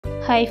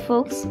Hi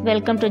folks,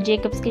 welcome to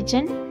Jacob's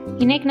Kitchen.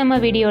 இன்னைக்கு நம்ம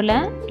வீடியோல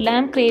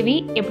lamb gravy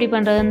எப்படி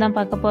பண்றதுன்னு தான்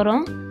பார்க்க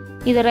போறோம்.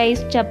 இது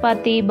ரைஸ்,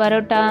 சப்பாத்தி,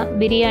 பரோட்டா,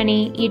 பிரியாணி,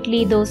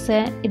 இட்லி, தோசை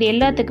இது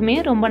எல்லாத்துக்குமே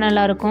ரொம்ப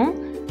நல்லா இருக்கும்.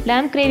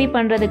 lamb gravy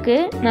பண்றதுக்கு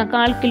நான்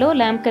 1/4 கிலோ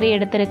lamb கறி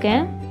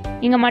எடுத்துர்க்கேன்.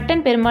 இங்க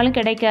மட்டன் பெரும்பாலும்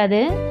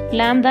கிடைக்காது.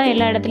 lamb தான்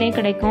எல்லா இடத்துலயும்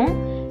கிடைக்கும்.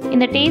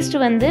 இந்த டேஸ்ட்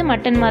வந்து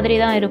மட்டன் மாதிரி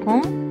தான்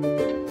இருக்கும்.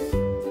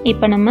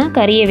 இப்போ நம்ம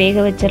கறியை வேக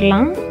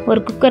வச்சிரலாம்.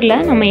 ஒரு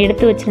குக்கர்ல நம்ம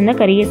எடுத்து வச்சிருந்த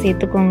கறியை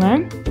சேர்த்துக்கோங்க.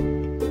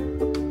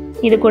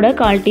 இது கூட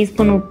 1/4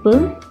 டீஸ்பூன் உப்பு,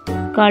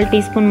 1/4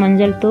 டீஸ்பூன்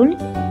மஞ்சள் தூள்,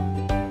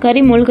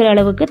 கறி மூழ்கிற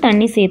அளவுக்கு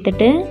தண்ணி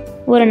சேர்த்துட்டு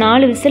ஒரு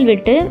 4 விசில்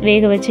விட்டு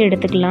வேக வச்சு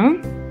எடுத்துக்கலாம்.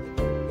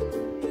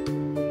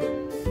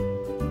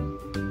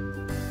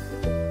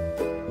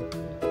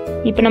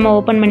 இப்போ நம்ம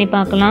ஓபன் பண்ணி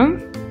பார்க்கலாம்.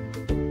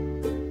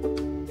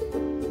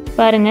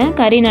 பாருங்க,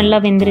 கறி நல்லா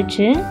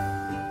வெந்துருச்சு.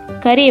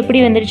 கறி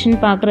எப்படி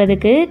வெந்துருச்சுன்னு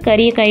பார்க்குறதுக்கு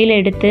கறியை கையில்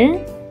எடுத்து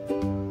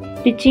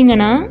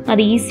பிச்சிங்கன்னா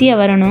அது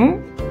ஈஸியாக வரணும்.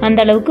 அந்த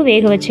அளவுக்கு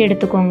வேக வச்சு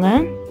எடுத்துக்கோங்க.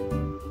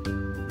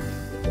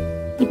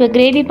 இப்போ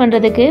கிரேவி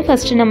பண்ணுறதுக்கு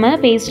ஃபஸ்ட்டு நம்ம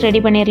பேஸ்ட் ரெடி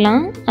பண்ணிடலாம்.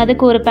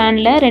 அதுக்கு ஒரு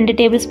பேனில் 2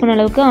 டேபிள் ஸ்பூன்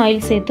அளவுக்கு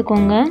ஆயில்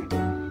சேர்த்துக்கோங்க.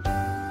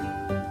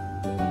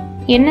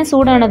 எண்ணெய்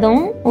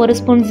சூடானதும் 1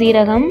 ஸ்பூன்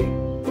சீரகம்,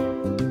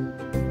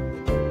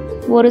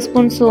 1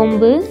 ஸ்பூன்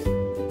சோம்பு,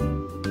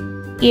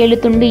 7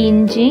 துண்டு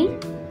இஞ்சி,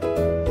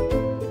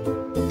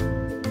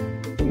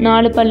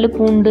 4 பல்லு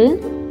பூண்டு,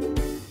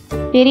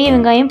 பெரிய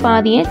வெங்காயம்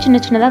பாதியை சின்ன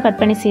சின்னதாக கட்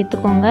பண்ணி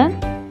சேர்த்துக்கோங்க.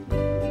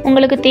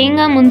 உங்களுக்கு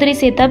தேங்காய் முந்திரி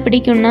சேர்த்தா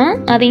பிடிக்கும்னா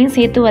அதையும்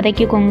சேர்த்து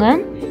வதக்கிக்கோங்க.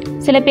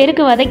 சில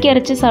பேருக்கு வதக்கி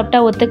அரைச்சி சாப்பிட்டா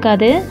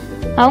ஒத்துக்காது.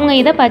 அவங்க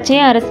இதை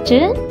பச்சையாக அரைச்சி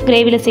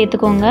கிரேவியில்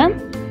சேர்த்துக்கோங்க.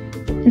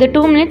 இந்த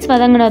 2 மினிட்ஸ்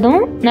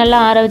வதங்கினதும் நல்லா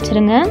ஆற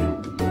வச்சுருங்க.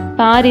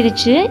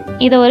 ஆறிடுச்சு.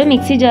 இதை ஒரு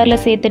மிக்ஸி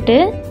ஜாரில் சேர்த்துட்டு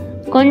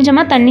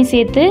கொஞ்சமாக தண்ணி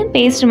சேர்த்து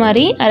பேஸ்ட்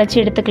மாதிரி அரைச்சி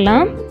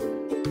எடுத்துக்கலாம்.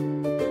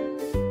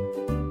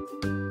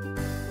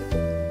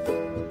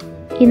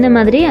 இந்த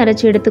மாதிரி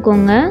அரைச்சி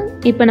எடுத்துக்கோங்க.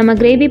 இப்போ நம்ம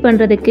கிரேவி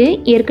பண்ணுறதுக்கு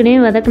ஏற்கனவே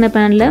வதக்கின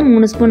பேனில்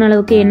 3 ஸ்பூன்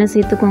அளவுக்கு எண்ணெய்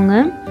சேர்த்துக்கோங்க.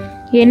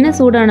 எண்ணெய்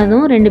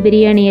சூடானதும் 2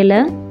 பிரியாணி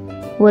இலை,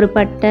 1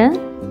 பட்டை,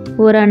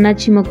 1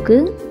 அன்னாச்சி மொக்கு,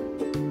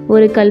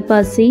 1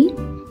 கல்பாசி,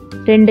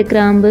 2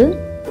 கிராம்பு,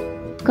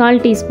 1/4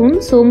 டீஸ்பூன்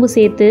சோம்பு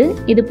சேர்த்து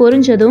இது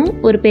பொரிஞ்சதும்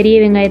ஒரு பெரிய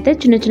வெங்காயத்தை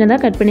சின்ன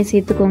சின்னதாக கட் பண்ணி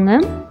சேர்த்துக்கோங்க.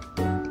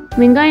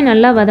 வெங்காயம்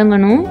நல்லா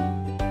வதங்கணும்.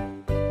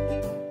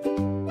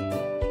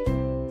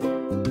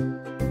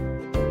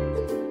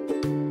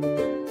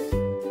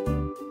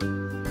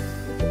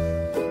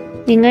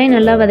 வெங்காயம்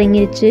நல்லா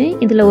வதங்கிடுச்சு.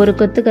 இதில் 1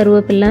 கொத்து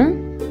கருவேப்பிலை,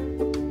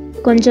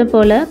 கொஞ்சம்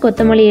போல்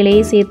கொத்தமல்லி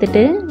இலையை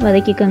சேர்த்துட்டு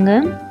வதக்கிக்கோங்க.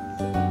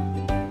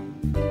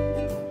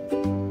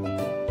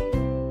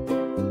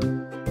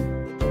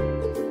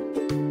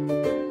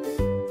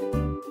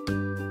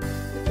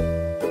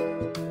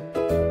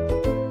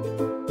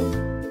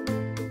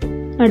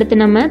 அடுத்து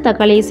நம்ம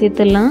தக்காளியை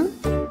சேர்த்துடலாம்.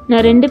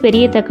 நான் 2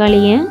 பெரிய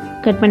தக்காளியை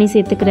கட் பண்ணி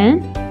சேர்த்துக்கிறேன்.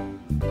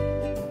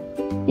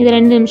 இது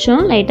 2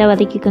 நிமிஷம் லைட்டாக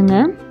வதக்கிக்கோங்க.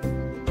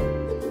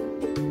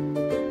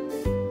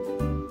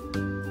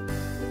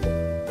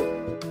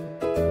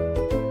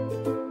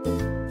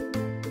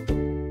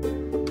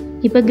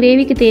 இப்போ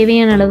கிரேவிக்கு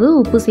தேவையான அளவு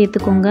உப்பு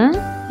சேர்த்துக்கோங்க.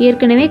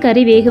 ஏற்கனவே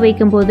கறி வேக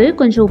வைக்கும்போது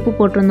கொஞ்சம் உப்பு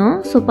போட்டிருந்தோம்,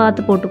 ஸோ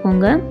பார்த்து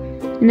போட்டுக்கோங்க.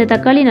 இந்த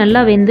தக்காளி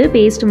நல்லா வெந்து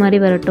பேஸ்ட் மாதிரி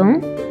வரட்டும்.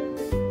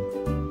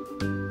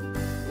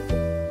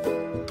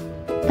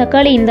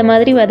 தக்காளி இந்த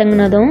மாதிரி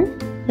வதங்கினதும்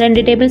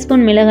 2 டேபிள்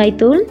ஸ்பூன்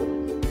மிளகாய்த்தூள்,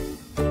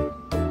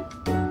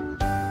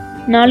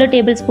 4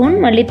 டேபிள் ஸ்பூன்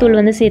மல்லித்தூள்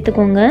வந்து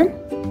சேர்த்துக்கோங்க.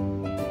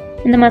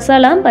 இந்த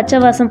மசாலா பச்சை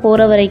வாசம்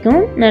போகிற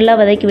வரைக்கும் நல்லா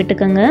வதக்கி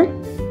விட்டுக்கோங்க.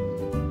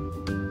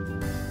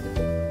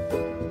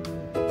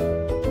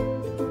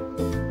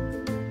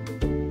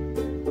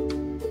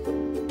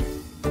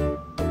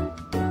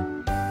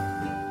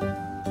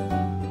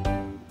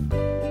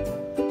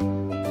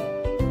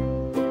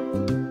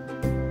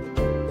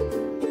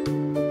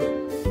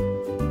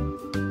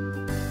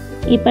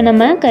 இப்போ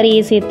நம்ம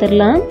கறியை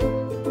சேர்த்துடலாம்.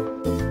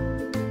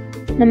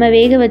 நம்ம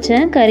வேக வச்ச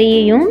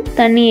கறியையும்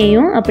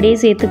தண்ணியையும் அப்படியே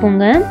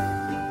சேர்த்துக்கோங்க.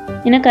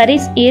 ஏன்னா கறி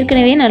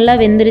ஏற்கனவே நல்லா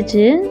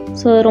வெந்துருச்சு,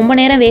 ஸோ ரொம்ப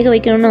நேரம் வேக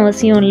வைக்கணும்னு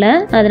அவசியம் இல்லை.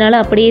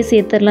 அதனால் அப்படியே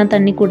சேர்த்துடலாம்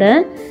தண்ணி கூட.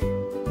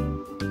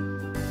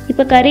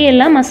 இப்போ கறி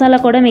எல்லாம் மசாலா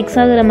கூட மிக்ஸ்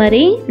ஆகுற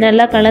மாதிரி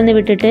நல்லா கலந்து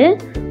விட்டுட்டு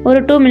ஒரு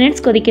 2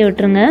 மினிட்ஸ் கொதிக்க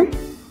விட்டுருங்க.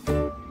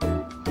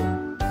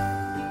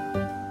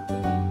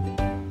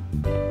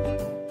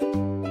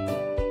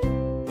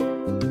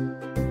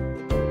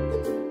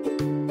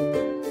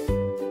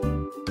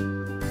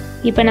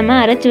 இப்போ நம்ம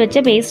அரைச்சி வச்ச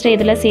பேஸ்ட்டை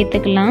இதில்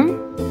சேர்த்துக்கலாம்.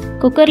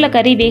 குக்கரில்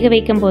கறி வேக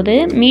வைக்கும் போது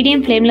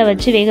மீடியம் ஃப்ளேமில்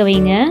வச்சு வேக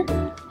வைங்க.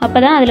 அப்போ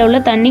தான் அதில் உள்ள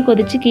தண்ணி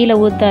கொதித்து கீழே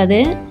ஊற்றாது.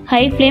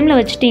 ஹை ஃப்ளேமில்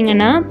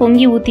வச்சிட்டிங்கன்னா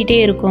பொங்கி ஊற்றிட்டே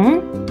இருக்கும்.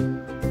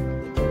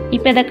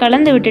 இப்போ இதை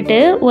கலந்து விட்டுட்டு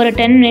ஒரு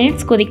 10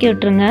 மினிட்ஸ் கொதிக்க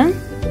விட்டுருங்க.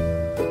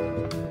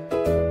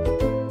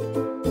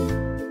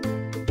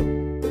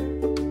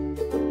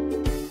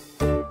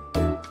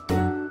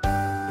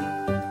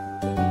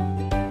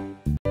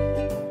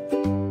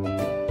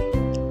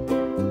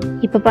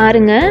 இப்போ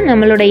பாருங்கள்,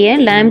 நம்மளுடைய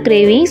lamb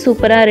gravy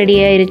சூப்பராக ரெடி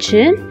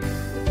ஆயிருச்சு.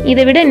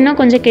 இதை விட இன்னும்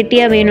கொஞ்சம்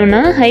கெட்டியாக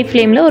வேணும்னா ஹை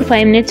ஃப்ளேமில் ஒரு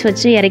 5 மினிட்ஸ்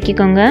வச்சு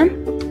இறக்கிக்கோங்க.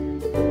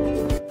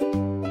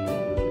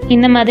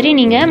 இந்த மாதிரி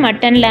நீங்கள்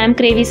மட்டன் lamb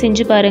கிரேவி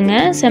செஞ்சு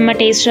பாருங்கள், செம்ம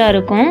டேஸ்ட்டாக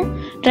இருக்கும்.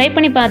 ட்ரை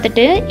பண்ணி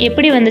பார்த்துட்டு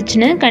எப்படி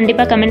வந்துச்சுன்னு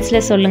கண்டிப்பாக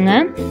கமெண்ட்ஸில்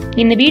சொல்லுங்கள்.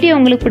 இந்த வீடியோ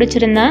உங்களுக்கு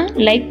பிடிச்சிருந்தா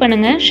லைக்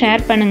பண்ணுங்கள்,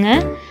 ஷேர்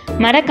பண்ணுங்கள்.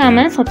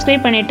 மறக்காமல்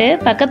சப்ஸ்கிரைப் பண்ணிவிட்டு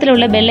பக்கத்தில்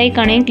உள்ள பெல்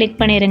ஐக்கானையும் கிளிக்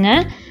பண்ணிடுங்க.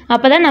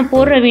 அப்போ தான் நான்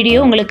போடுற வீடியோ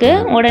உங்களுக்கு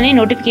உடனே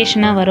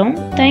நோட்டிஃபிகேஷனாக வரும்.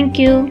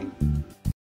 தேங்க்யூ.